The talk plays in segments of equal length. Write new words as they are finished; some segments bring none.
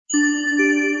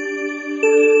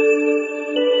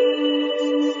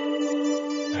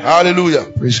Hallelujah.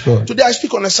 Praise God. Today I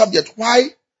speak on a subject. Why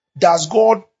does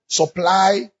God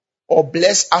supply or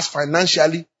bless us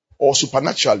financially or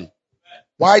supernaturally?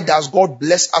 Why does God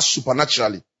bless us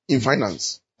supernaturally in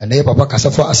finance? And then Papa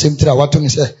Kasafo asemtira watu ni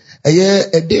se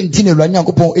ede ntine Awurade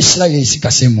Nyankopɔn ehyira yɛn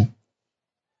sikasɛm mu.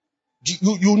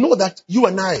 You know that you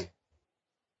and I,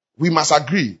 we must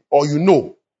agree, or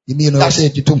that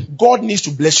God needs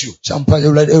to bless you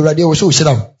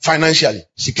financially.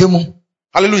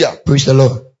 Hallelujah. Praise the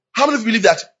Lord. How many of you believe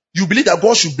that? You believe that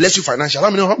God should bless you financially?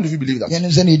 How many of you believe that?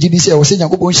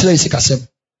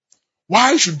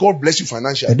 Why should God bless you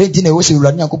financially?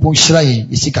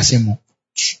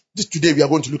 This today we are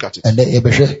going to look at it. And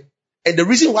the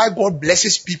reason why God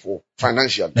blesses people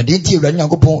financially.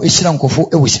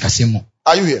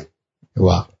 Are you here?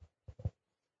 Wow.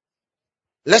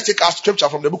 Let's take our scripture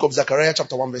from the book of Zechariah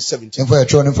chapter 1 verse 17.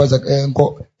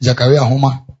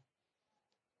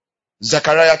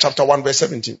 Zechariah chapter 1 verse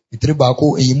 17. If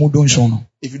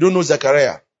you don't know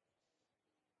Zechariah,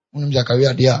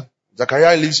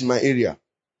 Zechariah lives in my area.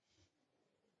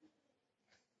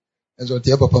 If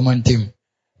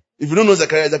you don't know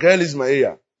Zechariah, Zechariah lives in my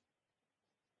area.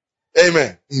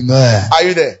 Amen. Amen. Are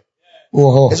you there?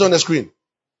 It's on the screen.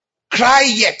 Cry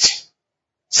yet,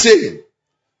 saying,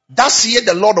 thus saith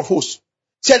the Lord of hosts.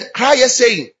 Said, cry yet,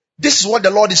 saying, this is what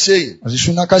the Lord is saying.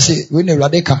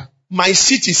 My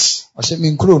cities,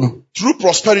 through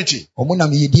prosperity,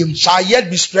 shall yet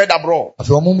be spread abroad.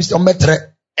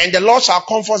 And the Lord shall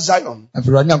comfort Zion,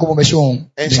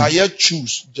 and shall yet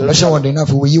choose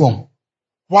Jerusalem.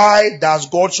 Why does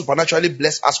God supernaturally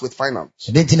bless us with finance?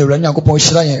 1.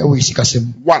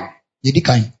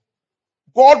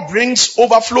 God brings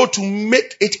overflow to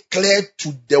make it clear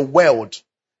to the world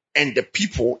and the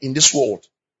people in this world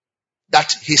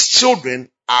that his children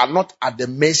are not at the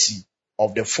mercy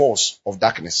of the force of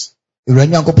darkness. You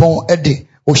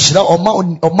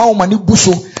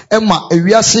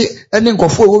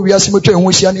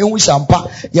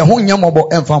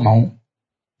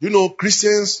know,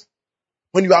 Christians,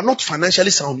 when you are not financially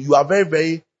sound, you are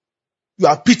you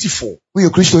are pitiful.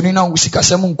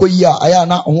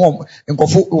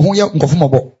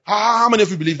 How many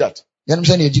of you believe that?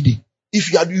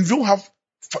 If you are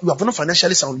not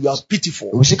financially sound, you are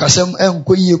pitiful.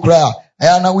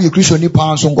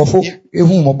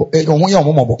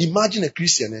 Imagine a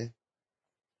Christian,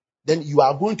 then you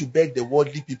are going to beg the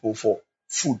worldly people for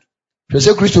food.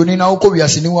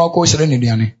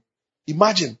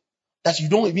 Imagine that you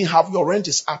don't even have, your rent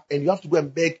is up and you have to go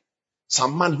and beg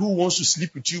some man who wants to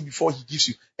sleep with you before he gives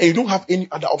you, and you don't have any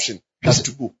other option just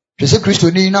to go. You see,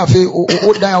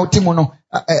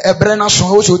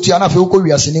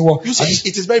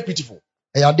 it is very pitiful.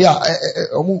 How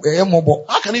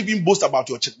can you even boast about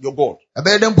your God? How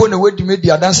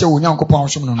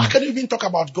can you even talk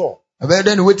about God?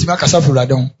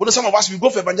 But some of us, we go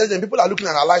for evangelism and people are looking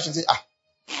at our lives and say,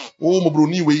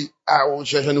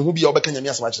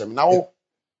 now,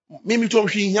 maybe to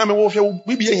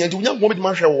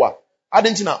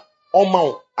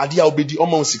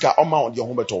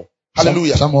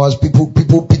hallelujah. Some of us,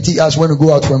 people pity us when we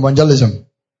go out for evangelism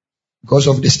because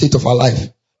of the state of our life.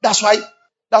 That's why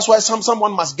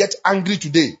someone must get angry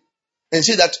today and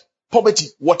say that poverty,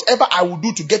 whatever I will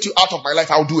do to get you out of my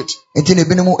life, I will do it. So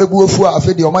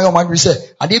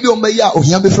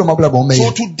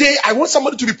today, I want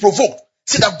somebody to be provoked.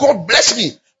 Say that God bless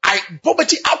me.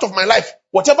 Poverty out of my life.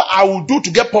 Whatever I will do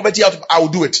to get poverty out, I will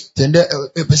do it. You know,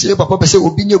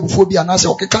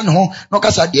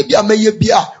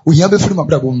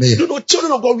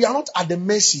 children of God, we are not at the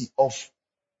mercy of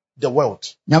the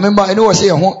world.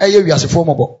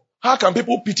 How can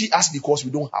people pity us because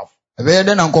we don't have? When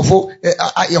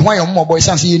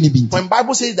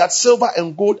Bible says that silver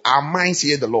and gold are mine,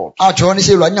 says the Lord. When God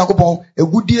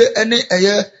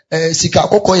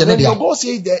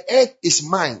says the earth is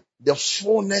mine, the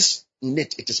fullness in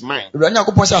it, it is mine. But at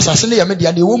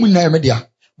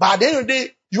the end of the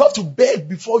day, you have to beg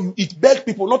before you eat. Beg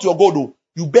people, not your God, though.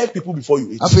 You beg people before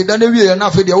you eat.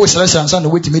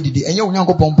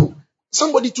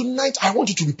 Somebody tonight, I want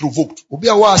you to be provoked.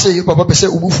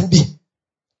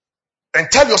 And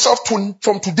tell yourself from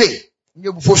today, I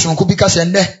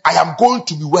am going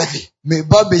to be worthy. In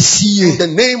the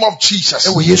name of Jesus.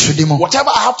 Whatever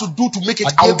I have to do to make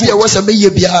it, I'll do it. Whatever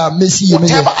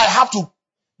I have to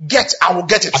get, I will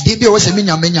get it.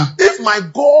 If my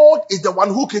God is the one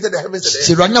who created the heavens and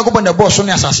the earth,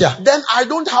 then I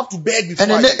don't have to beg before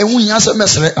I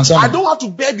don't have to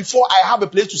beg before I have a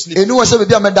place to sleep. I don't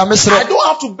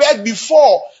have to beg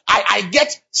before I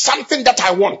get something that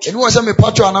I want.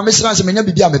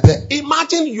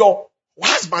 Imagine your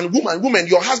husband, woman,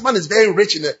 your husband is very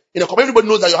rich in a couple. Everybody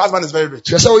knows that your husband is very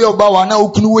rich.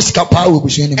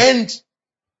 And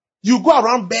you go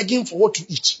around begging for what to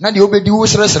eat.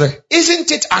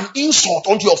 Isn't it an insult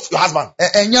onto your husband?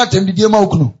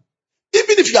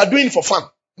 Even if you are doing it for fun.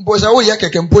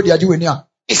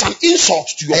 It's an insult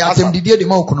to your husband.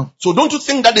 So don't you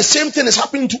think that the same thing is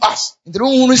happening to us? People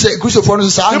are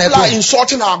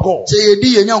insulting our God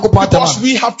because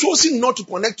we have chosen not to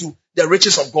connect to the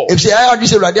riches of God.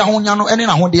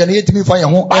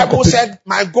 Bible said,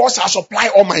 my God shall supply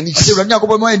all my needs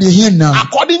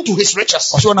according to his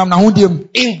riches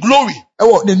in glory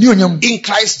in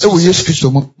Christ Jesus.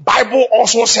 Bible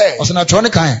also said,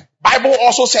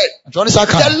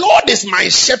 the Lord is my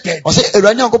shepherd,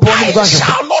 I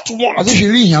shall not want.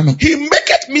 He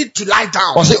maketh me to lie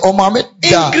down in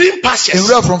green pastures.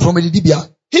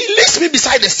 He leads me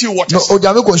beside the still waters. He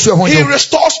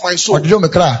restores my soul.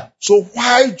 So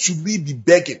why should we be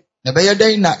begging?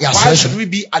 Why should we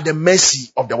be at the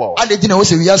mercy of the world?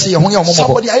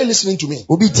 Somebody, are you listening to me?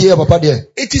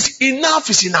 It is enough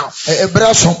is enough.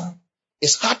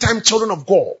 It's hard time, children of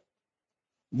God.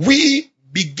 We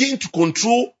begin to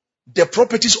control the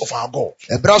properties of our God.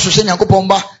 And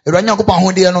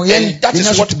that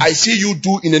is what I see you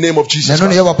do in the name of Jesus. I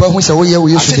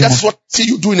say that's what I see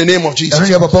you do in the name of Jesus.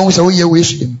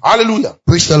 Hallelujah.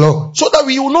 Praise the Lord. So that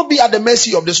we will not be at the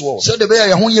mercy of this world.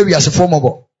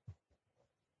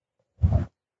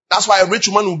 That's why a rich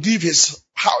man will give his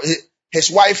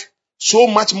wife so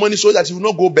much money so that he will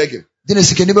not go begging.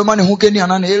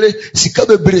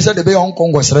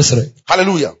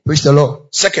 Hallelujah. Praise the Lord.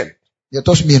 Second,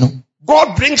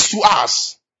 God brings to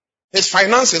us his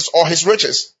finances or his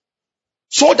riches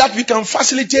so that we can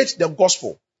facilitate the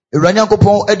gospel. So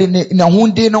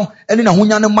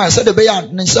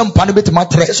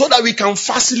that we can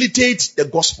facilitate the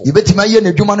gospel.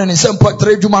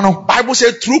 Bible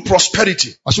says through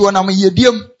prosperity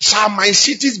shall my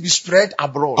cities be spread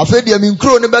abroad.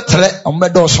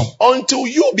 Until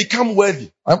you become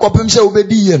worthy,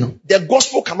 the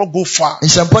gospel cannot go far.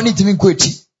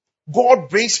 God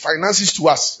brings finances to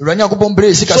us so that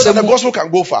the gospel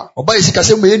can go far. Let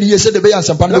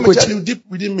me tell you deep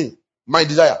within me, my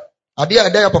desire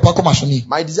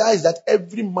is that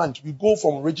every month we go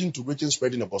from region to region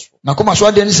spreading the gospel. I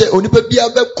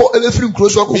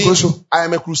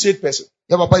am a crusade person.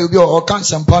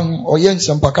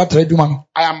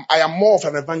 I am more of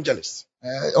an evangelist.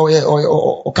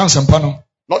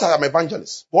 Not that I'm an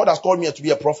evangelist. God has called me to be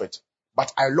a prophet,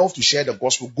 but I love to share the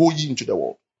gospel, go ye into the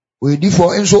world.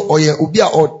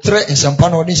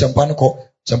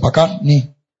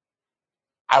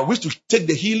 I wish to take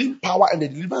the healing power and the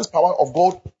deliverance power of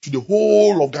God to the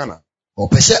whole of Ghana.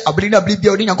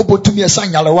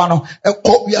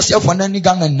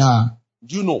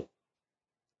 Do you know?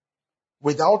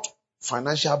 Without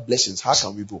financial blessings, how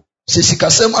can we go?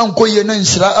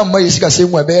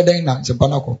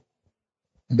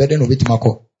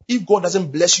 If God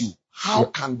doesn't bless you, how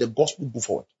can the gospel go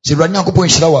forward?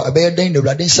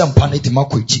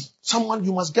 Someone,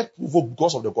 you must get provoked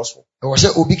because of the gospel. How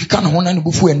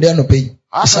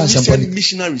can we send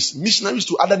missionaries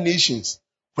to other nations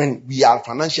when we are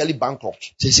financially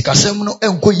bankrupt?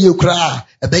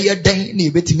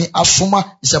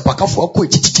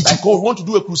 Like we want to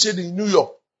do a crusade in New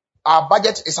York. Our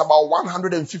budget is about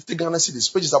 150 Ghana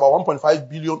cedis, which is about 1.5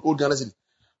 billion old Ghana cedis.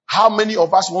 How many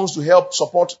of us wants to help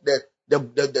support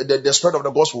the spread of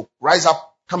the gospel? Rise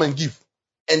up, come and give.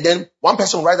 And then one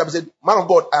person will rise up and say, man of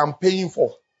God, I am paying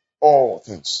for all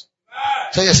things.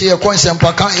 So you see,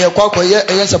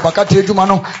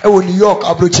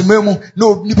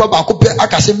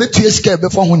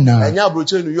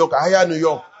 New York, Ghana,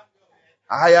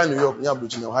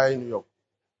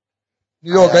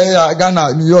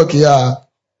 New York, yeah.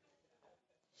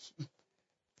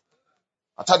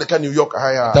 Atadeka, New York,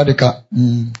 Atadeka.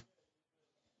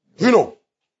 You know,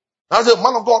 I say,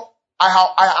 man of God,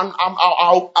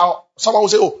 someone will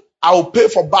say, oh, I'll pay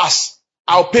for bus.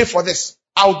 I'll pay for this.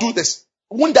 I'll do this.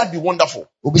 Wouldn't that be wonderful?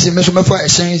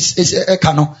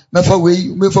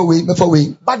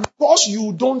 But because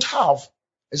you don't have,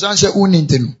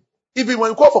 even when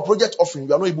you call for project offering,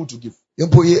 you are not able to give.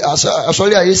 God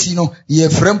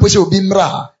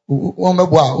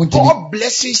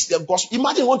blesses the gospel.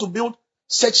 Imagine you want to build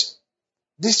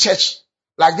this church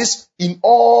like this in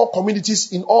all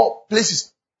communities, in all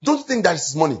places. Don't you think that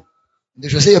is money?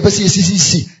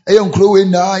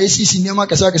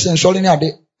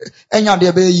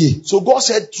 So God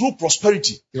said, through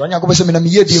prosperity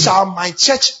shall my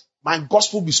church, my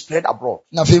gospel be spread abroad.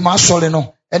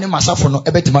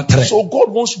 So God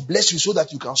wants to bless you so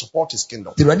that you can support His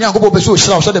kingdom. And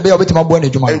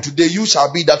today you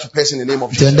shall be that person in the name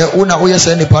of Jesus.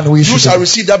 You shall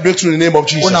receive that breakthrough in the name of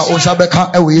Jesus. You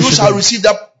shall receive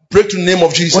that breakthrough in the name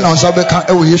of Jesus.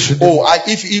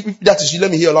 If that is you,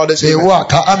 let me hear loud.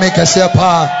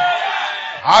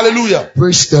 Hallelujah.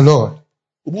 Praise the Lord.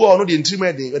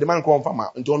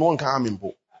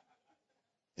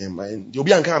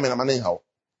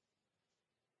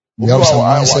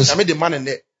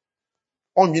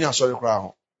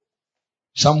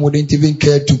 Some wouldn't even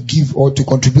care to give or to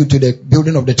contribute to the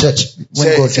building of the church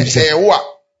when God says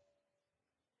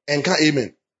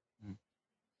amen.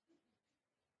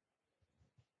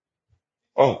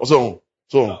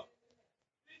 So.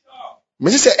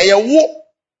 Me say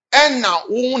and now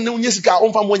amen.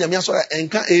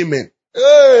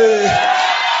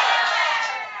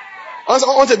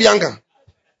 On Bianca.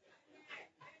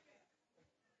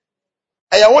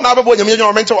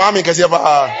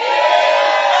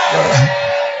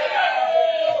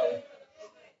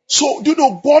 So do you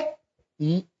know God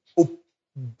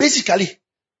basically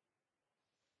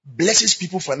blesses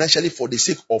people financially for the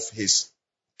sake of His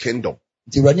kingdom.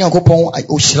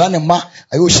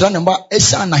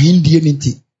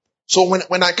 So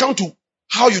when I come to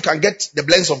how you can get the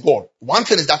blessings of God, one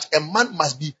thing is that a man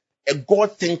must be a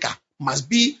God thinker, must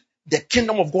be the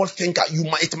kingdom of God thinker.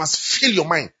 It must fill your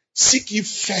mind. Seek ye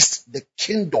first the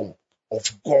kingdom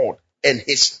of God and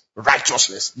His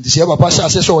righteousness.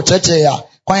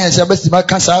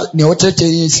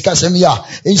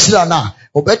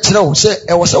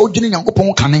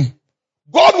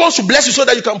 God wants to bless you so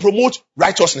that you can promote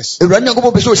righteousness. Imagine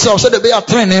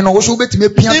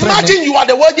you are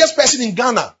the wealthiest person in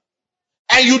Ghana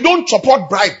and you don't support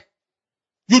bribe.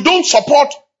 You don't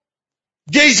support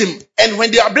gayism. And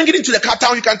when they are bringing it to the car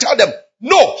town, you can tell them,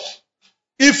 no,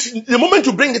 if the moment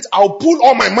you bring it, I'll pull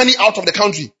all my money out of the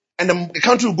country and the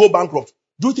country will go bankrupt.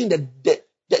 Do you think that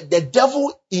the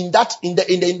devil in that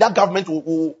government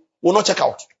will not check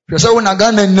out?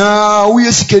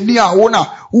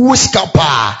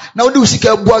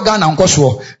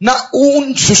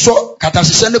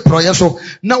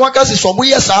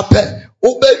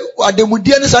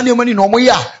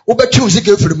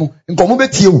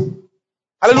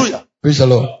 Hallelujah. Praise the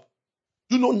Lord.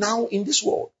 You know, now in this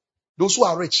world, those who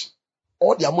are rich,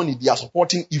 all their money, they are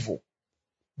supporting evil.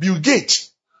 Bill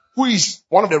Gates, who is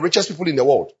one of the richest people in the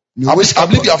world, I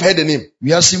believe you have heard the name.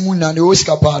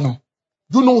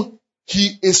 You know,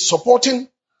 he is supporting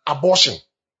abortion.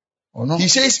 Oh, no. He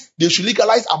says they should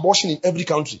legalize abortion in every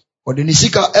country. And he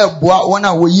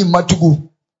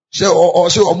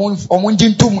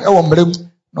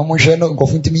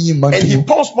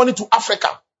pumps money to Africa.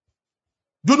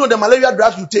 Do you know the malaria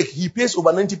drugs you take? He pays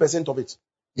over 90% of it.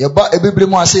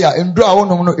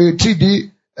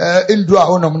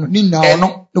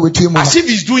 As if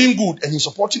he's doing good and he's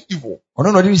supporting evil.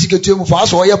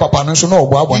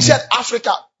 He said,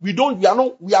 Africa, we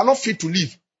are not fit to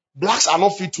live. Blacks are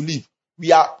not fit to live.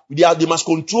 They must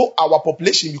control our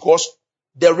population because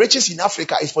the riches in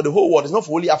Africa is for the whole world. It's not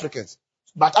for only Africans.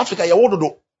 But Africa,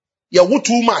 you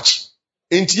too much.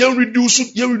 And you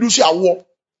reduce your war.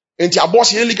 And you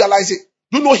abortion, legalize it.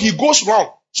 You know, he goes around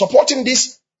supporting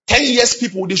these 10 years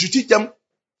people. They should teach them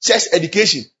sex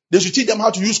education. They should teach them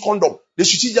how to use condom. They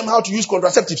should teach them how to use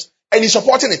contraceptives. And he's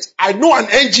supporting it. I know an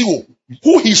NGO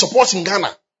who he supports in Ghana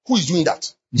who is doing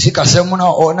that.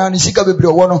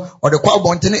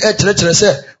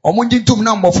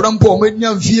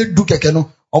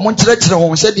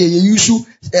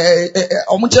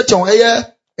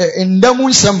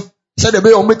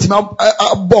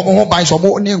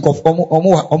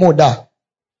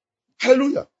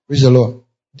 Hallelujah. Praise the Lord.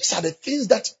 These are the things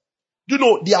that, you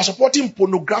know, they are supporting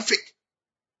pornographic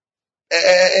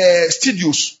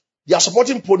studios. They are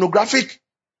supporting pornographic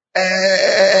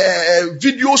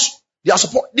videos. They are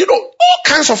supporting, all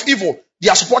kinds of evil. They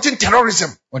are supporting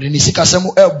terrorism.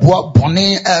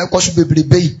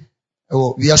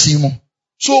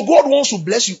 So God wants to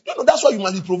bless you. That's why you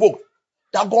must be provoked.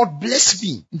 That God bless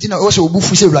me.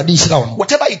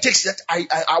 Whatever it takes, that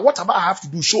whatever I have to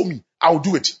do, show me. I'll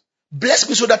do it. Bless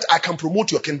me so that I can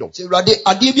promote your kingdom.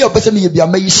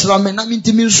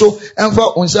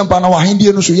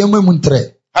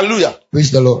 Hallelujah.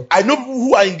 Praise the Lord. I know people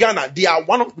who are in Ghana. They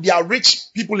are rich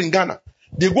people in Ghana.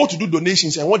 They go to do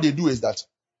donations, and what they do is that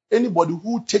anybody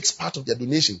who takes part of their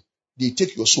donation, they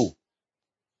take your soul.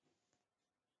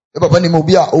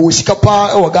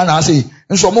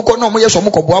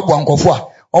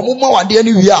 One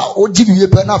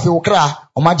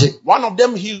of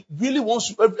them, he really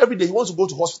wants to, every day he wants to go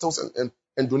to hospitals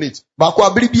and donate.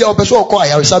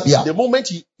 The moment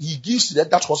he gives to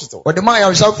that hospital,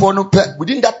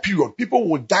 within that period, people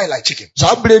will die like chicken.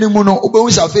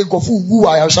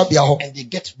 And they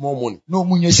get more money.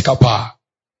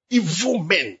 Evil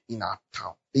men in our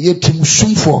town. He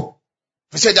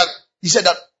said that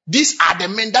these are the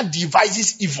men that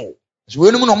devises evil.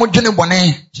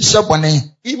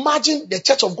 Imagine the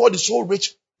church of God is so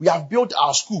rich. We have built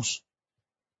our schools.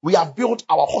 We have built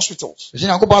our hospitals.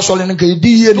 Don't you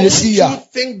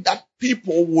think that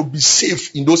people would be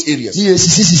safe in those areas?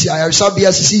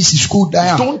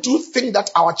 Don't you think that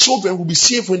our children will be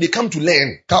safe when they come to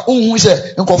learn? Won't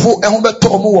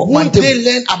they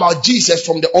learn about Jesus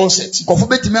from the onset?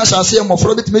 Look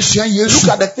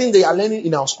at the thing they are learning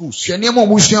in our schools. You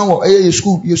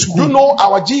know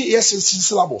our GES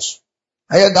syllabus.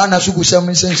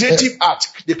 Creative art,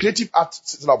 the creative art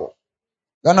syllabus.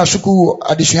 Do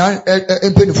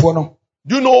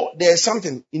you know there's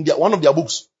something in one of their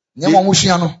books?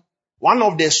 One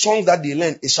of the songs that they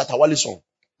learn is Shatawale song.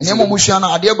 I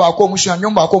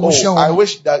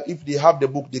wish that if they have the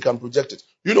book, they can project it.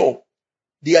 You know,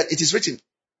 it is written.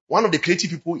 One of the creative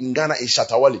people in Ghana is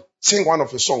Shatawale. Sing one of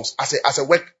his songs as a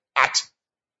work art.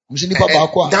 And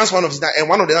dance one of his, and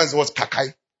one of the dances was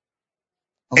Kakai.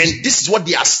 And this is what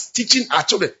they are teaching our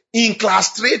children in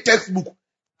class 3 textbook.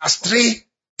 Class 3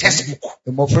 textbook.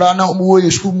 End of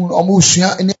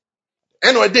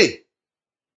the day,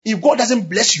 if God doesn't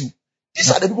bless you,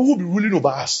 these are the people who will be ruling over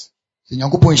us. And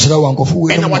our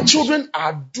children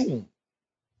are doomed.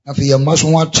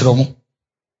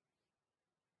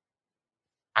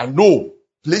 I know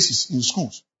places in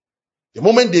schools. The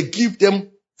moment they give them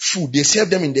food, they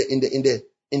serve them in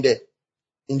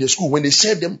the school. When they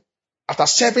serve them, after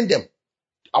serving them,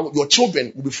 your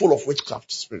children will be full of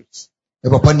witchcraft spirits. So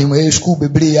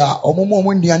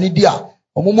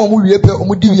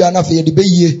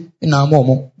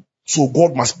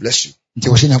God must bless you.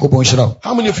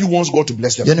 How many of you want God to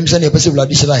bless them?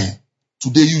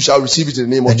 Today you shall receive it in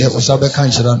the name of Jesus.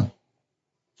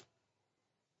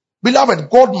 Beloved,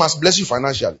 God must bless you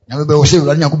financially.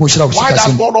 Why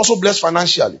does God also bless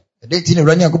financially?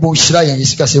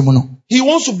 He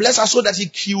wants to bless us so that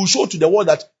he will show to the world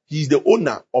that he is the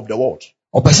owner of the world.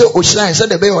 God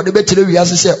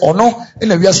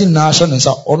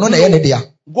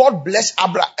blessed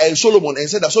Solomon and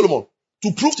said that Solomon,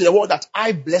 to prove to the world that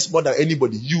I bless more than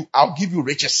anybody, I'll give you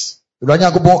riches. So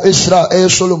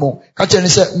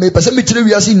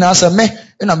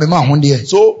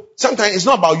sometimes it's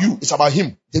not about you, it's about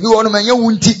him. He wants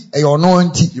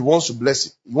to bless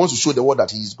it. He wants to show the world that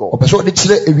he is God. Just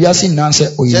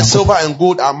silver and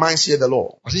gold are mine, saith the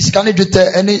Lord. Haggai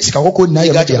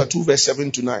chapter 2 verse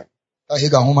 7 to 9.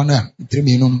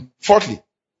 Fourthly,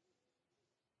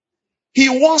 he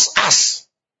wants us.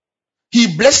 He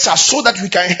blesses us so that we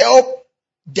can help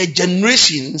the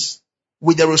generations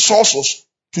with the resources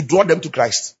to draw them to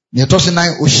Christ. Let me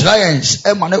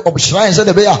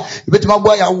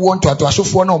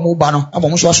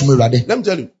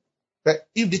tell you,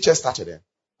 if the church started there,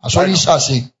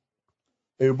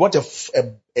 we bought a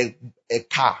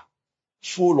car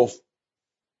full of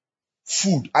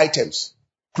food items,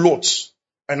 clothes,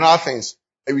 and other things,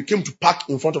 and we came to park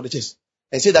in front of the church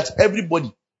and say that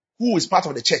everybody who is part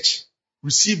of the church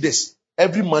receive this.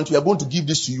 Every month we are going to give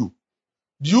this to you.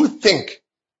 Do you think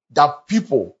that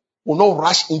people will not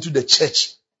rush into the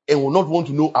church and will not want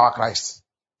to know our Christ?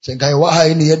 Do you think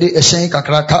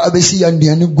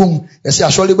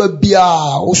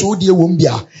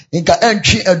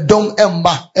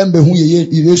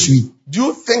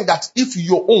that if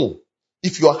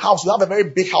your house, you have a very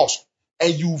big house,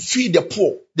 and you feed the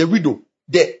poor, the widow,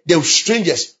 the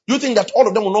strangers, do you think that all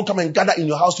of them will not come and gather in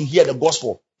your house to hear the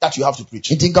gospel that you have to preach?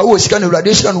 Do you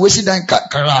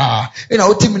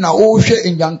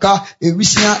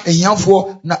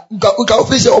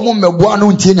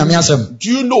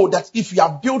know that if we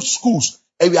have built schools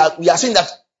and we are saying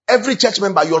that every church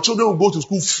member, your children will go to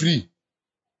school free,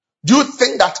 do you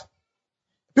think that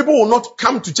people will not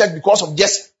come to church because of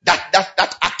just that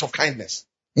act of kindness?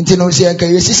 But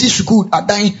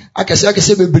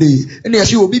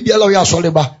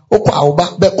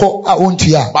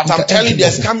I'm telling you,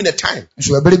 there's coming a time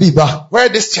where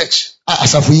this church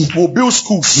will build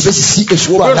schools,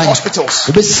 will build hospitals,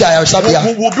 will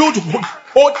build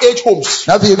old age homes,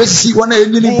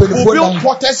 will build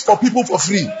quarters for people for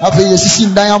free,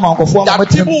 that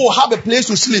people will have a place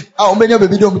to sleep.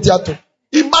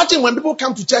 Imagine when people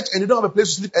come to church and they don't have a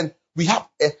place to sleep, and we have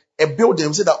a building.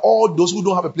 We say that all those who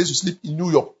don't have a place to sleep in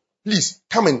New York Please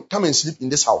come and sleep in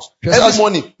this house. Every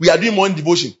morning we are doing morning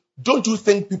devotion. Don't you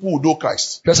think people will know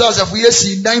Christ? If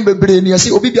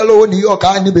you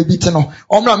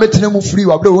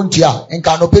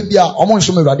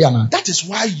That is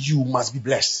why you must be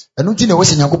blessed. How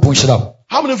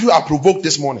many of you are provoked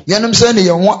this morning? How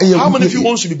many of you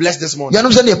want to be blessed this morning?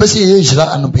 God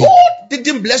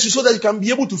didn't bless you so that you can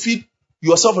be able to feed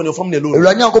yourself and your family alone.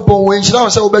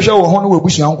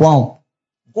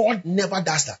 God never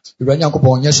does that.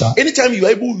 Anytime you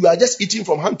are just eating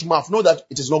from hand to mouth, know that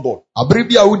it is not God.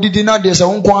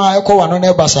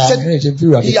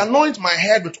 He anoints my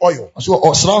head with oil.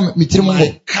 My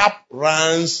cup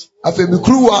runs.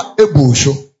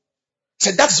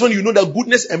 So that is when you know that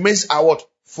goodness and mercy are what?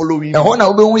 Following you.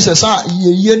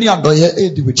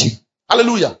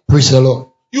 Hallelujah. Praise the Lord.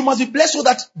 You must be blessed so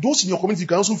that those in your community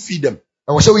can also feed them.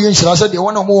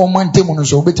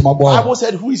 Bible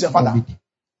said, who is a father?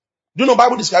 Do you know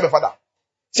Bible describe a father?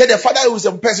 Said the father is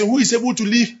a person who is able to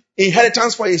leave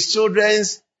inheritance for his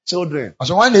children's children.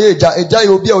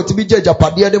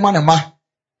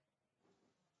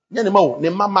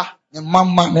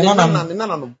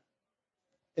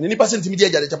 And any person to me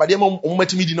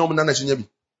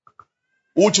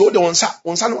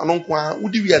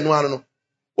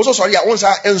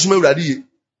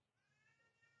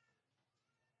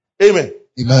Amen.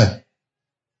 Amen.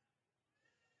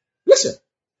 Listen.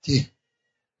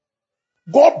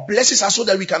 God blesses us so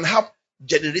that we can have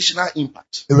generational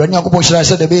impact.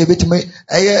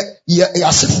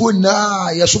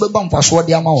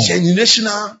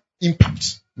 Generational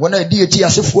impact.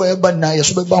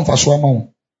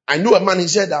 I know a man, he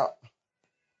said that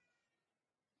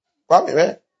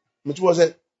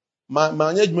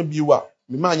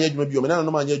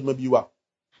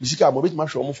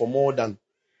for more than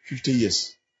 50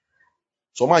 years.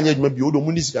 So man,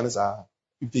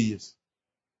 50 years.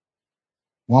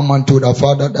 One man told our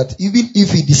father that even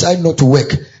if he decides not to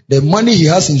work, the money he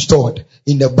has installed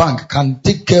in the bank can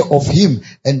take care of him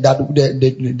and that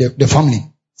the family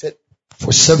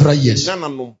for several years.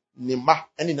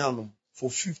 For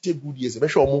 50 good years.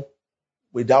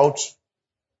 Without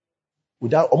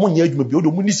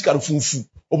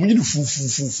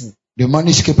the money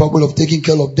is capable of taking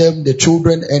care of them, the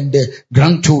children and the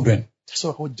grandchildren. That's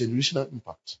what I call generational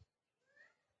impact.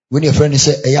 When your friend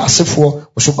say, there was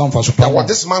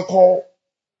this man called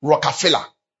Rockefeller.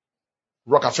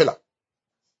 Rockefeller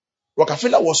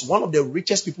was one of the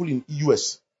richest people in the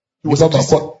US. He was a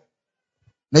Christian.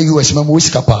 He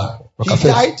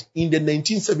died in the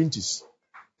 1970s.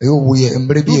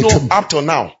 Up till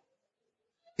now,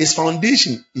 his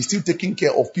foundation is still taking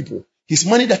care of people. His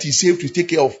money that he saved to take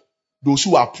care of those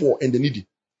who are poor and the needy.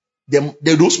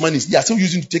 Those monies, they are still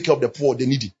using to take care of the poor, the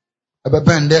needy.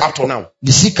 Up to now.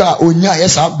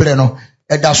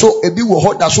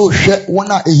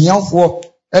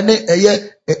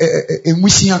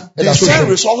 He sent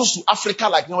resources to Africa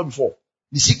like never before.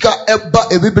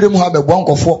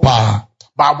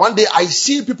 But one day I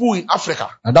see people in Africa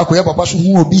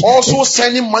also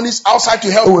sending monies outside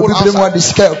to help people outside.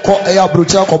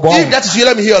 If that is you,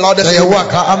 let me hear a loudest amen.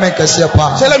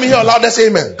 So let me hear a loudest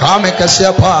amen.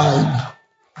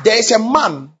 There is a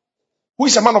man who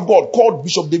is a man of God called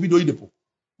Bishop David Oyedepo.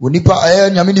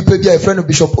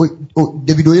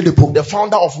 The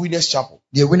founder of Winners Chapel.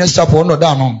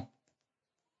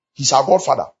 He's our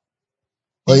godfather.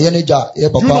 You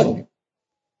know,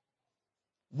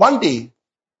 one day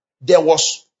there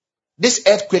was this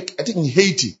earthquake, I think in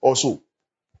Haiti also.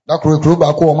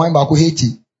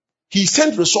 He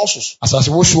sent resources.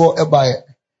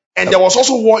 And there was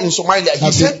also war in Somalia.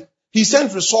 He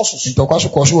sent resources.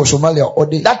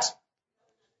 That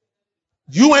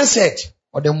UN said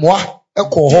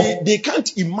they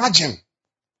can't imagine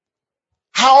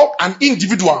how an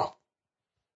individual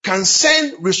can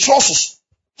send resources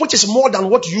which is more than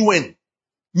what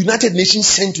United Nations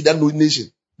sent to that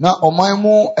nation. That's one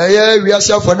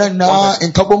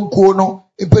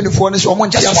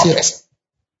person.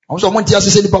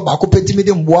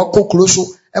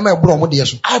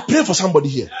 I pray for somebody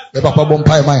here.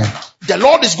 The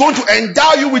Lord is going to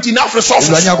endow you with enough resources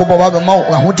to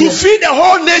feed the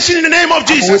whole nation in the name of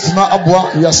Jesus.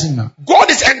 God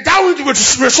is endowing you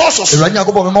with resources to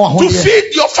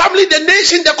feed your family, the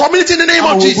nation, the community in the name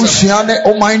of Jesus.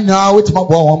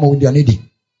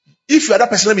 If you are that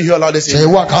person, let me hear aloud. Listen.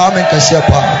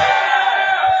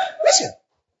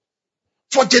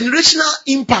 For generational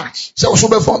impact.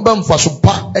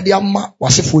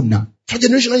 For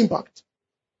generational impact.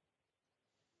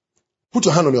 Put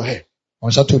your hand on your head.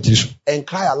 And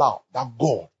cry aloud that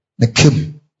God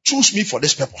choose me for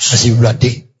this purpose.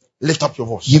 Lift up your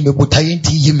voice.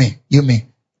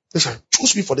 Listen,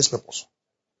 choose me for this purpose.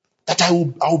 That I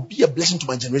will be a blessing to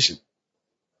my generation.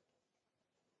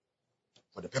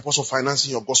 For the purpose of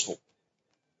financing your gospel.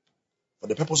 For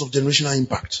the purpose of generational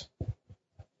impact.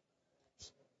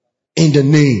 In the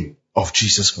name of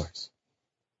Jesus Christ.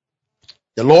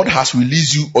 The Lord has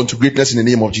released you unto greatness in the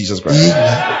name of Jesus Christ.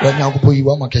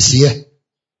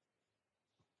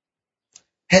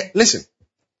 Hey, listen.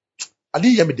 I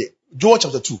didn't hear me there. Joel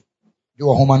chapter 2.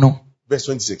 Verse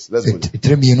 26. Let's go.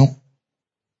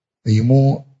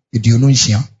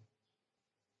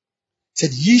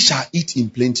 Said, ye shall eat in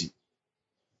plenty.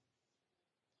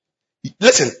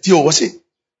 Listen, Theo, what's it?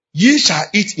 Ye shall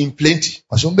eat in plenty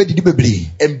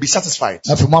and be satisfied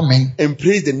and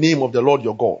praise the name of the Lord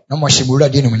your God,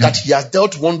 that he has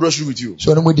dealt wondrously with you,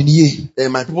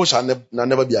 and my people shall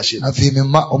never be ashamed.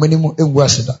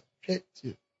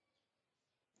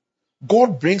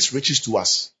 God brings riches to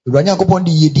us so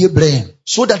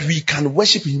that we can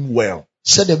worship him well.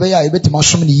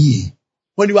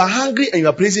 When you are hungry and you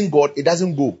are praising God, it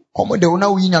doesn't go.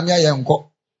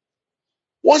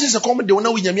 Once it's a common day,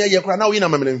 now we now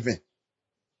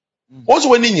also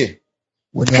when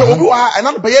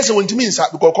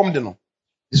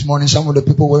this morning, some of the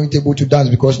people weren't able to dance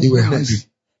because they were hungry.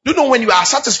 You know, when you are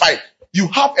satisfied, you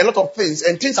have a lot of things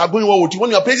and things are going well with you. When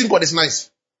you are praising God, it's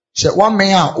nice. That's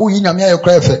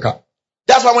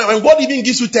why when God even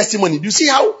gives you testimony, you see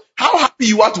how happy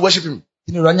you are to worship him.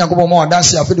 Are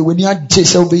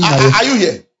you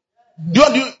here? Do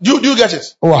you get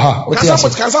it?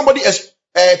 Can somebody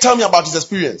tell me about his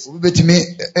experience? When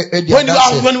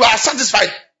you are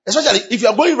satisfied, especially if you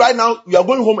are going right now, you are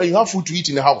going home and you have food to eat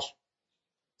in the house.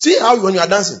 See how when you are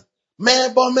dancing.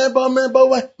 What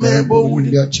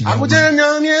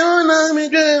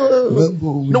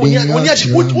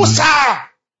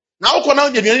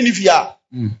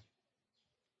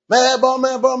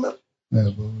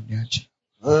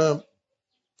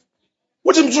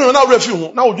you doing now?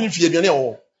 Refuse now. Doing fear biane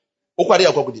o. Okwade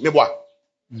akokudi. Meboa.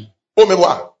 Oh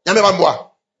meboa. Ya meboa.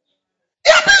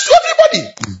 It happens to everybody.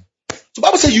 So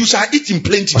Bible says you shall eat in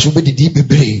plenty.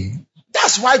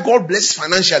 That's why God blesses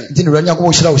financially.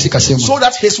 So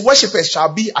that his worshippers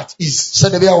shall be at ease. So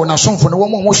that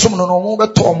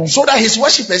his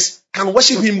worshippers can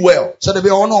worship him well.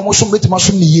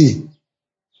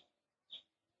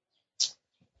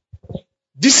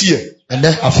 This year,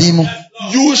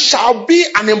 you shall be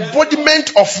an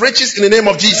embodiment of riches in the name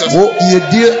of Jesus. You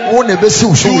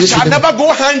shall never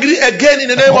go hungry again in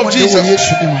the name of Jesus.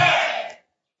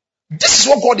 This is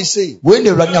what God is saying.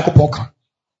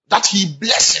 That he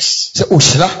blesses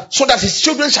so that his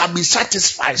children shall be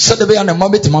satisfied.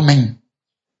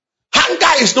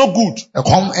 Hunger is not good.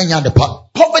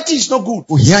 Poverty is not good.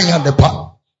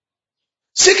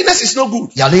 Sickness is not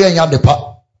good.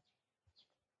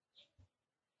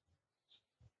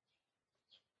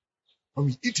 When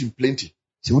we eat in plenty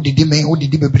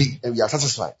and we are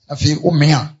satisfied. I said,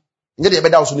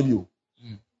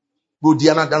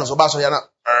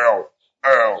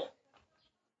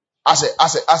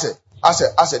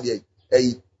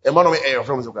 a man of air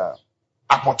from the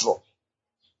apotro.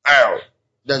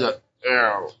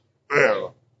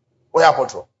 Where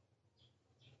apotro?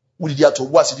 Would you have to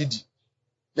watch it?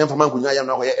 Then for man, I am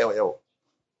now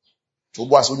to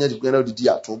watch when you get out the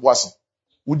dear to watch.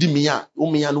 Would me,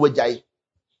 Umia, no jai,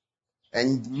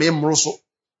 and Memroso,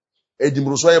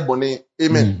 Edimroso, Bonnet,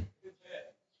 amen.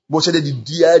 Both said the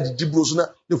dear, the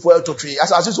Dibrosuna, the foil to tree,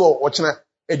 as I saw watching.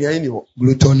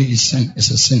 Gluttony is sin.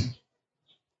 It's a sin.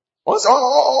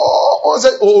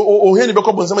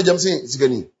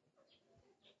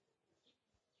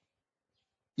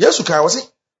 Yes, you can say,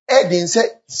 Edin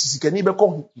said, Sikani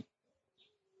Beko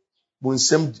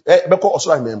Bunsem Beko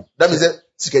also I mean. That means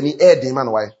Sikani Edin man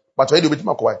why, but I do with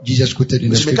Makwai. Jesus quoted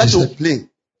in the scripture.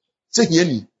 Say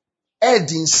Yeni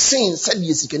Edin sin said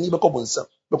Sikani Beko Bunsem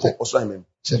Beko also I mean.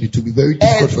 Said it to be very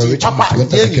difficult for a rich man to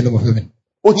enter the kingdom of heaven.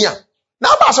 Oh, yeah.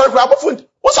 Now, sorry,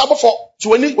 what's up for? So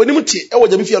when you take, our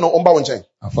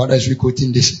father is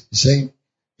quoting this, saying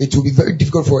it will be very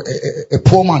difficult for a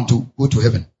poor man to go to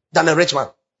heaven than a rich man.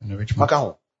 And a rich man.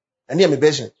 And near me,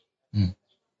 patient.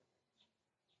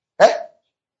 Eh?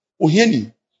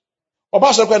 Uhini.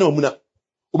 Oba so kwa na omuna.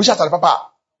 Obi sha tare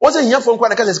papa. What's a young phone kwa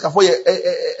na kaza sika for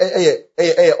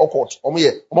okot.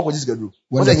 Omo ko jisika duro.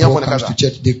 When the poor comes to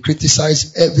church, they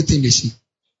criticize everything they see.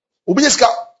 Obi jisika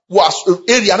was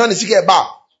area na sika ba.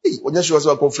 Onye shi was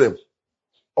ko frame.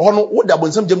 Ohono wo da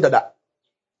bonsam jem dada.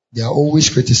 They are always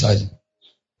criticizing.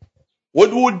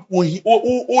 What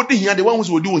would hear the ones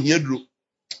who do here, Drew?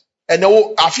 And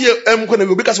now, I fear M. When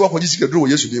we because what Jesus can do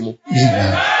yesterday.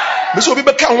 Me so be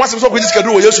kan ho asem so ko sika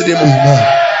duro wo Yesu dem.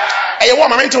 Eye wo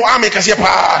mama nte wo ame kase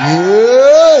pa.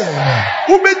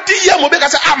 Wo be di ya mo be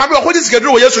kase mama wo ko sika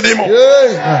duro wo Yesu dem.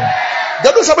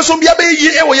 Dado sabe so bia be yi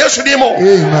e wo Yesu dem.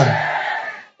 Amen.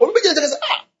 Wo be je kase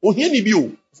ohia ni bi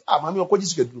o. Mama wo ko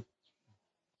sika duro.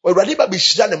 Already ba be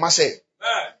shira ne ma say.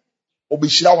 God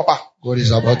is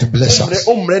about to bless us.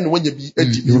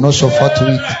 You will not suffer to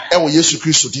it.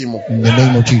 In the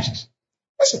name of Jesus.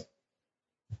 Listen.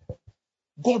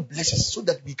 God bless us so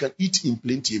that we can eat in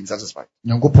plenty and be satisfied.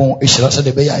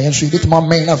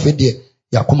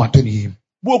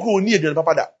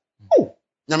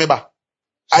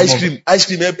 Ice cream,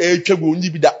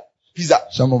 pizza.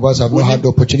 Some of us have not had the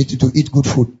opportunity to eat good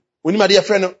food. My dear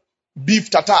friend, beef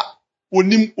tartar,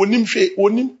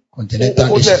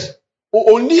 continental dishes.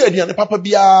 Only a papa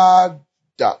bia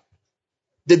da.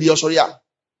 De be sorry ya.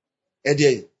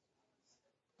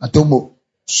 Atomo.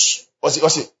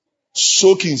 Was it?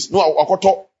 Soakings. No,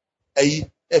 akoto.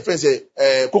 Friends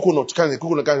coconut can.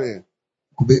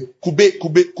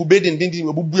 Kube din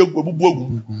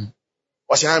bubu.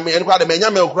 Was I mean the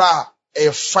menya me kra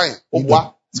fine.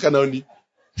 Obwa sika na oni.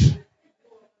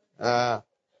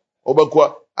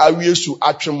 Obakwa awiesu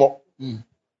atwemo.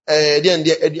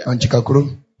 Anchikakuro.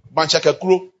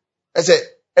 Banchakakuro. Ese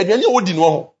aduane odi no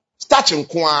ho. Starch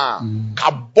nko a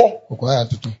kabo.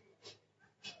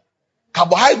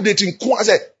 Carbohydrate nko a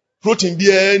say protein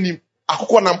bia ni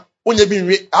akokɔ nam onye bi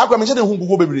nwe. Akwa me chede hu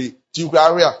gugu bebre. Ti nkwa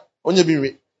awe a onye bi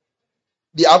nwe.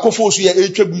 Di akofo so ye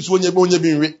etwa bu so onye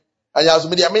bi nwe. Anya so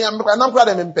me dia me nam kra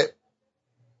de me mpe.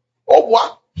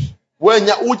 Obwa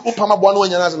wanya upama bwa no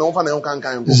wanya na no fa na yon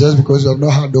kankan. It's just because you have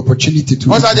not had the opportunity to.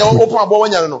 Once I upama bwa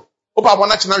wanya no. Opa bwa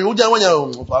na china we ujan wanya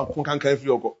kankan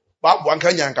free oko. Ba bwa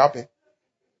nkan nya nka pe.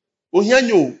 Ohia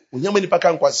nyo, ohia mani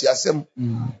paka nkwasi asem.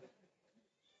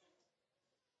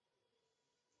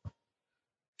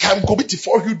 Kam ko biti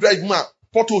for you drive ma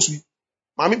photos we.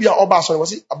 Mami bia oba so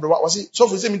was so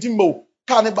for say meeting mo.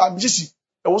 Ka ne ba bisi.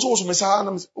 E wo so me sa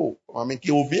na mami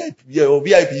ke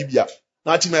VIP bia.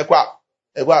 Na ati me kwa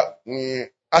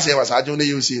ase was ajo na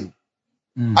yusi no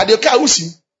ade ka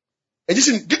usi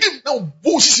ejisi gidi na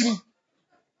bo sisi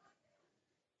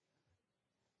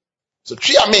so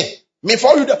tria me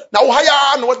for you na wo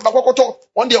haya no what bakokoto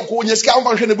on de ko onye sika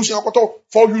on hwe na busu akoto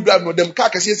for you drive no dem ka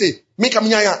kase say me kam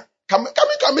nyanya kam me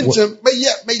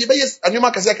yes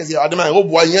anuma kase adema ho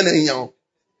bo anya na nya.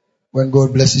 When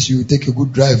God blesses you, take a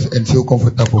good drive and feel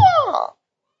comfortable.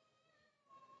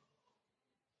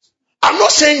 I'm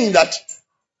not saying that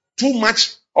too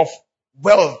much of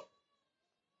wealth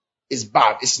is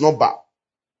bad. It's not bad.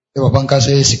 But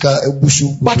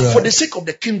for the sake of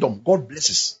the kingdom, God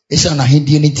blesses. God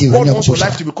wants your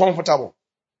life to be comfortable.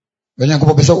 There are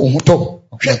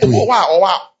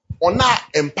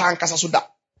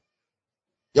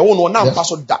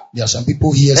some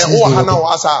people here.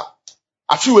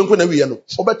 I feel when we know.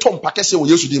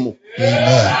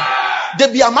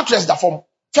 There be a mattress that form.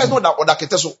 First no that oda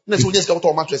keteso. Next we just get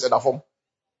to mattress that form.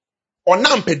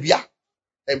 Ona mpedua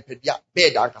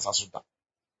bed ankasa so da.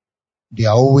 They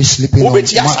are always sleeping on mat.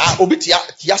 There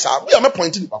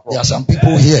are some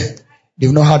people here.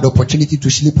 They've not had the opportunity to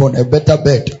sleep on a better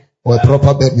bed or a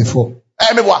proper bed before.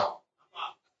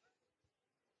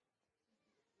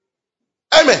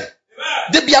 Amen.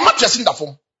 There be a mattress in that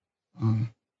form.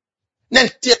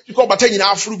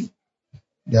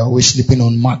 They are always sleeping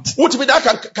on mat. What be that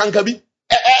can be?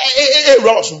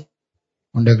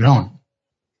 On the ground.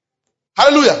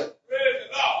 Hallelujah.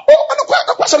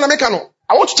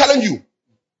 I want to challenge you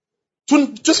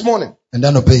this morning. And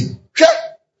then obey.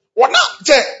 What now?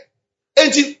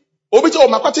 Enti obiti o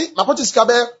makwati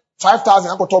skabe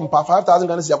 5,000 akotompa 5,000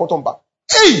 Ghana cedi akotompa.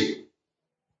 Hey!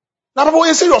 Na babo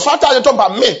yen serious 5,000 tompa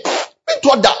me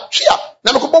to da. Hia.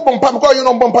 Na me ko bompa me ko you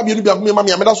no bompa bi bia me ma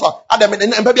me da so ada me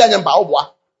empa bi anyampa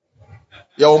oboa.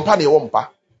 Ye wompa na ye wompa.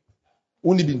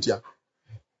 Uni bintia.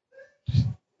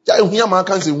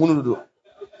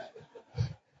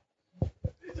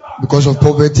 Because of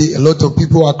poverty, a lot of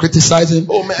people are criticizing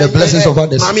the blessings of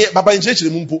others.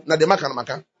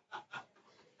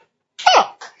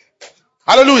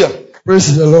 Hallelujah.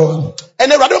 Praise the Lord.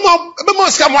 Amen.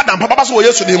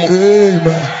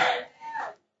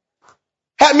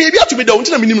 Maybe to be down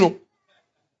to the minimum.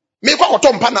 Make what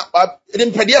Tom Pana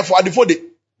in Pedia for the 4 day.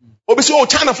 Obviously,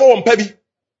 China for one pebby.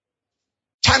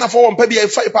 China for one pebby, a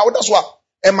fight power. That's what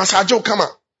a massajo come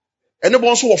out. And the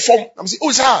bones who form. I'm saying,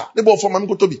 oh, sir, the ball from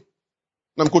Namkotobi.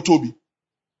 Namkotobi.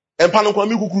 And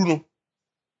Panokwamiku Kuno.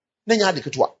 Nenya de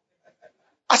Katua.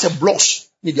 As a bloss,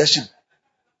 need your ship.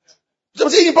 I'm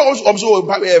saying,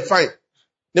 observe, fine.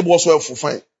 The boss well for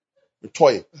fine. The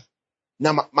toy.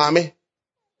 Now, mammy,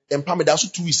 and Pamela also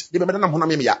 2 weeks. They better than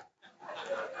Honamia.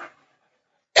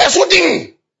 So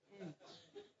ding.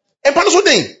 And Pan so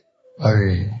ding.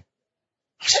 I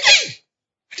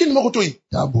didn't know to you.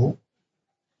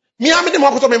 Me, I'm in the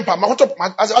market of Empa,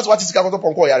 as what is got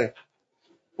upon Koyare.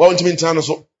 Well, to mean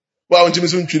so. Well, to me,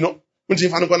 you know, when you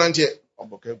find a conante.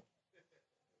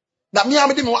 That me,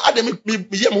 I'm the more Adam, me,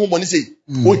 home, say,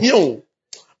 oh, you.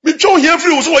 Me show him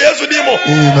through so yesterday more.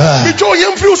 Me show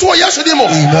him through so yesterday more.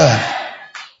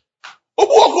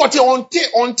 Oh, what you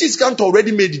on this can't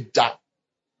already made it that.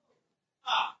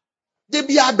 They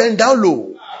be a bend down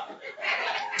low.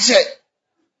 Say,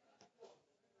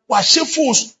 what she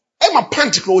fools? I'm a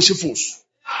panty close she fools.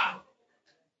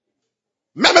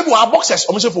 Maybe we are boxers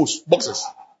or fools boxers.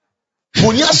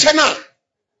 Bunya Sena.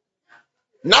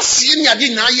 Na seeing ya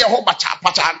di na ye ho bacha.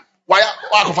 Why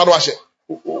go fado ashe?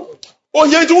 Oh,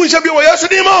 you do should be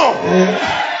yesterday more.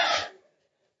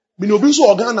 Me no be so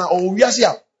organa or we are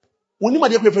here. Only my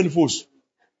dear friend force.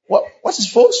 What is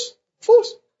force?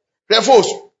 Force. They're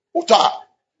force.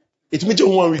 It means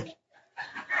 1 week.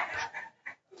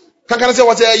 Can I say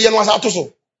what a year was out to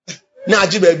so? Now,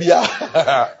 baby.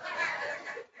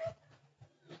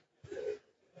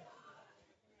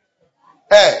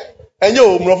 And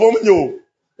you, Mravom,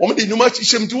 woman did no much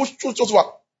shame to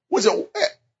what was it?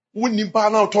 Wouldn't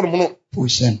pan out on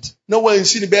percent. No one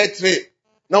see the bed tray.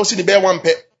 Now see the bear 1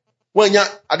 pet. When ya,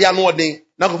 I didn't know a day.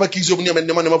 Now go back his own name and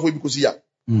the money of because here.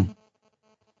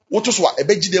 What was what a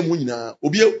beg them winner?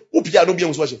 Upia don't be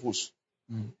on such a force.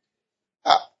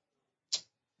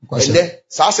 And then,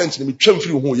 Sassan to me, trim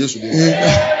through more yesterday.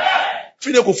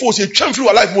 Finical force, you trim through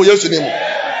a life more yesterday.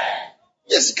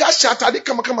 Yes, cash shattered,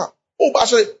 come. Oh,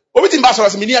 Basel, everything Basel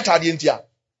as a mini Tadiantia.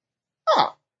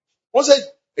 Was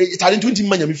it Italian 20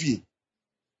 million fee?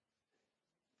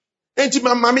 Ain't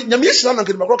my mammy, Yamisan, and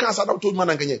Marocan sat out to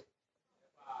Mananganye.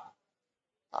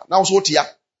 Now, so tia.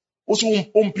 Also,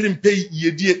 prim pay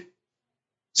ye dear.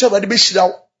 So, by the best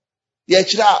out. Ye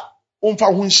chira,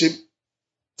 found one ship.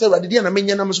 So, I didn't mean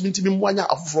Yanams to be one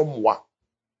from one.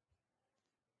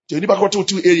 So, you never got to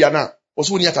 2 area now.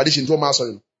 Was only a tradition to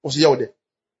master. Was the other.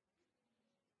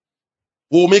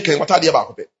 We'll make a Tadi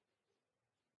about it.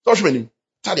 Touch me,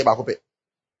 Tadi about it.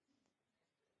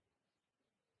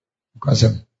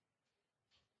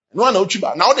 No one knows you,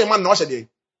 but now the man knows a day.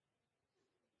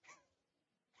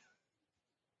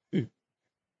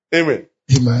 Amen.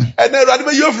 Amen. And then I'd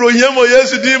be you from him or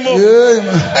yesterday more.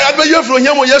 I'd be you from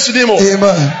him or yesterday more.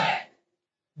 Amen.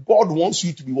 God wants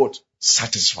you to be what?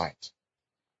 Satisfied.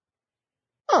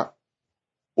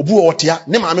 Obu otia,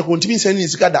 ne ma me ko ntimi sani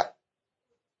sika da.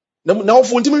 Na wo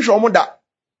fo ntimi hwe omo da.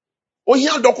 O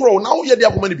hia dokoro na wo ye de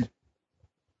akoma ne bi.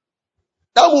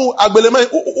 Da mu agbelema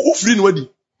o free no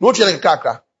wadi. No tue ne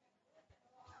kakra.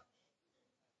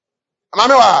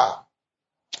 Amame wa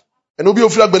and obi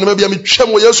ofra agbelema bia me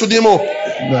twem wo Yesu din mo.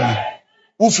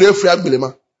 Wo free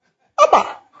agbelema.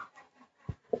 Aba.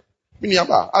 Mini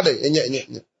aba, ade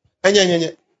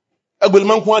enye.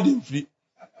 Agbelema nko ade free.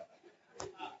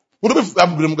 Would be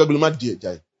agbelema die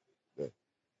jai.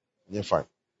 Yeah, fine.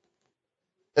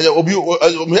 Obi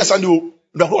me sande o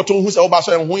ndakro to hu se oba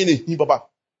so en ho yin hi baba.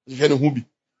 Hwe ne hu bi.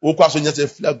 Wo kwa so nya se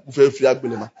free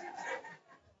agbelema.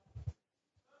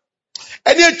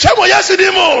 Eni twem Yesu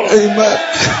din mo. Amen.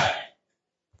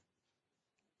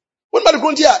 When my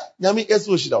gruntia, Yami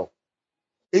Esso Shidao.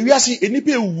 If you see any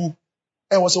pay woo,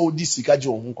 I was all this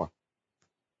Sikajo Hunka.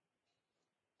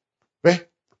 Where?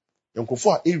 Uncle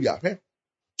for area, where?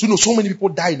 To know so many people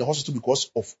die in the hospital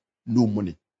because of no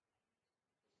money.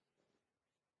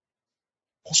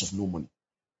 Because of no money.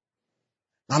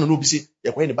 Now, no, be say,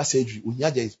 you're going to buy surgery. When you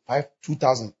have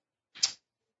 2,000.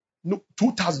 No,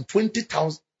 2,000,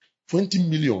 20,000, 20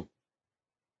 million.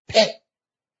 Pay.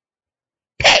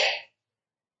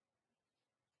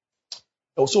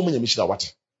 So many mission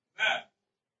what?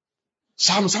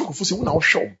 Sam ko say una wo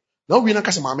hwom. Na wo wi na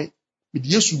kase maame, me de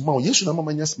Yesu ma, Yesu na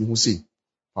mama nyas me hu say.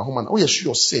 Ahoma na wo ye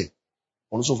sure say.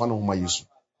 Ono so fa na homa Yesu.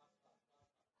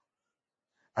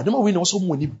 Adema we na so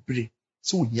mo ni bre,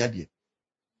 so wo hia de.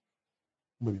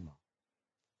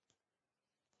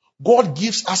 God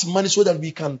gives us money so that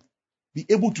we can be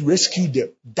able to rescue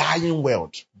the dying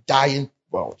world. The dying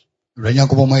world. Dying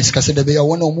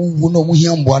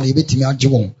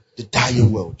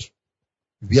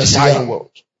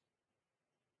world.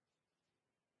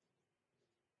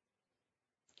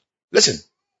 Listen.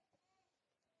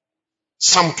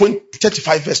 Psalm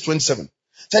 35 verse 27.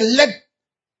 Say, let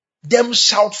them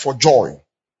shout for joy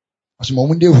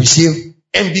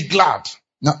and be glad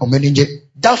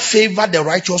that favor the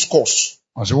righteous cause.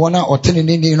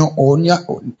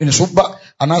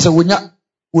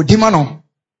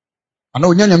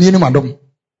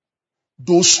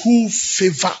 Those who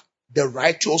favor the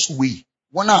righteous way.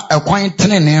 Say,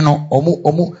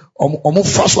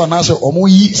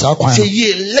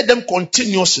 yeah, let them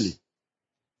continuously.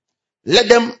 Let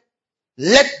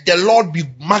the Lord be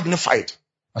magnified.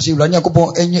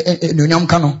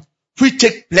 We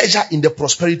take pleasure in the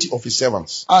prosperity of his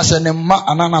servants.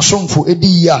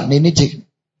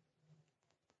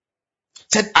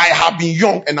 Said, I have been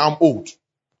young and I'm old.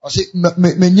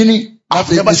 I've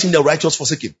never seen the righteous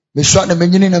forsaken.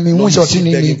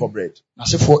 Begging for bread.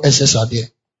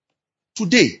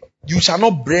 Today, you shall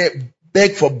not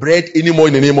beg for bread anymore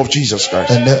in the name of Jesus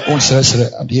Christ.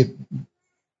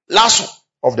 Last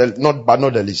of the not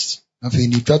the least.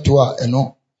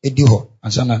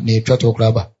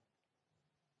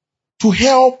 To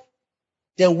help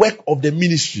the work of the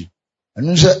ministry.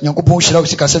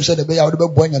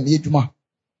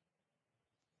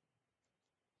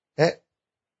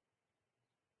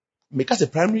 Make us a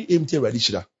primary aim to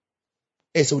Radishra.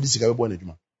 So this is a born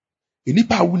adjuma.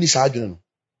 Inipa wuni sa adwene no.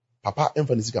 Papa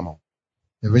emphasize come out.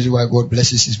 The reason why God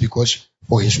blesses is because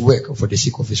for his work, for the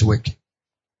sake of his work.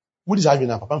 What is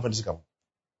adwene papa emphasize come out?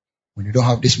 When you don't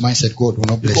have this mindset, God will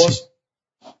not bless you.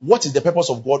 What is the purpose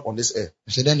of God on this earth?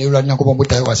 Is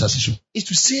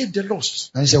to save the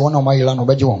lost. To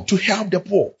help the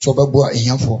poor.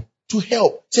 To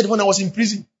help. Said when I was in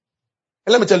prison.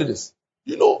 And let me tell you this.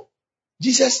 You know,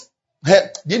 Jesus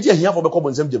didn't hear for the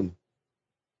common same.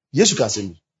 Yes, you can say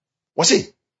me. What's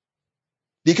it?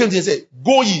 They came to and said,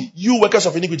 go ye, you workers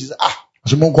of iniquity.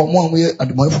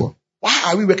 Why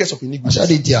are we workers of iniquity?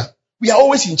 We are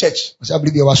always in church. We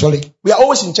are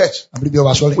always in church.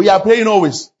 We are praying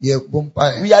always. We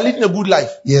are living a good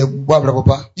life.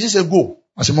 Jesus said, go.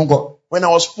 When I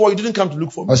was poor, you didn't come to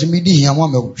look for me.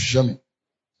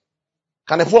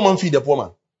 Can a poor man feed the poor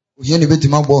man?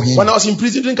 When I was in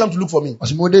prison, you didn't come to look for me.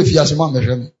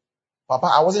 Papa,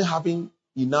 I wasn't having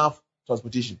enough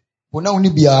transportation. Yes,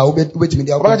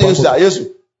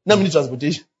 no need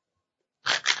transportation.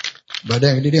 But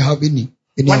then you didn't have any.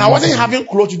 When I wasn't having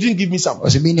clothes, you didn't give me some. So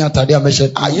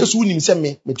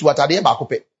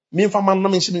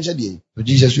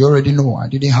Jesus, you already know I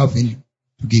didn't have any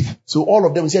to give. So all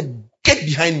of them said, get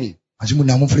behind me.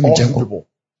 All people.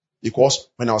 Because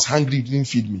when I was hungry, you didn't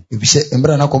feed me. So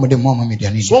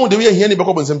when they were here,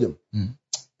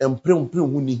 and pray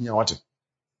who need here. What?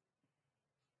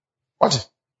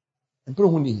 And pray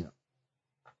who need here.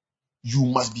 You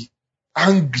must be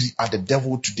angry at the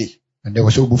devil today. And there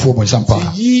was so before my son.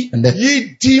 Ye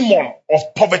demon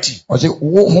of poverty. Die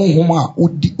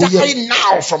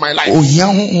now from my life. You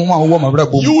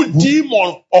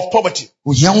demon of poverty.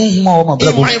 In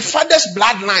my father's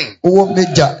bloodline.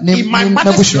 In my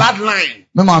mother's bloodline.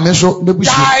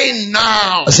 Die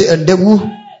now.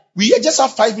 We just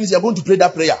have 5 minutes. You are going to pray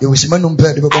that prayer. I want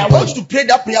you to pray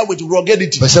that prayer with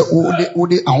ruggedity.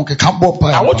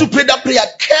 I want to pray that prayer.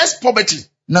 Curse poverty.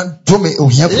 Let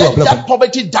that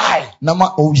poverty die.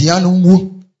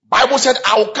 Bible said,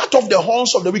 I will cut off the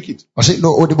horns of the wicked. So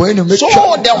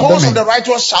the horns of the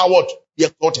righteous shall what? Be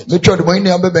exalted. In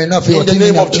the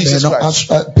name of Jesus Christ.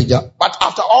 But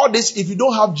after all this, if you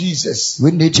don't have Jesus,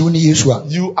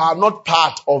 you are not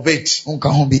part of it.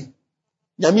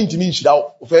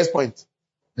 First point.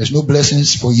 There's no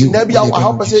blessings for you.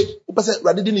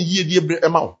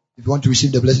 If you want to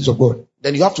receive the blessings of God,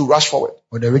 then you have to rush forward.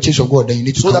 Or the riches of God, then you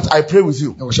need to so come. That I pray with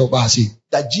you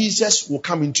that Jesus will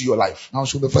come into your life.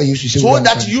 So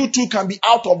that you too can be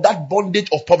out of that bondage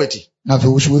of poverty. In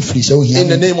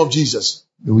the name of Jesus.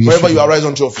 Wherever you are, rise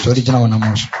on your feet.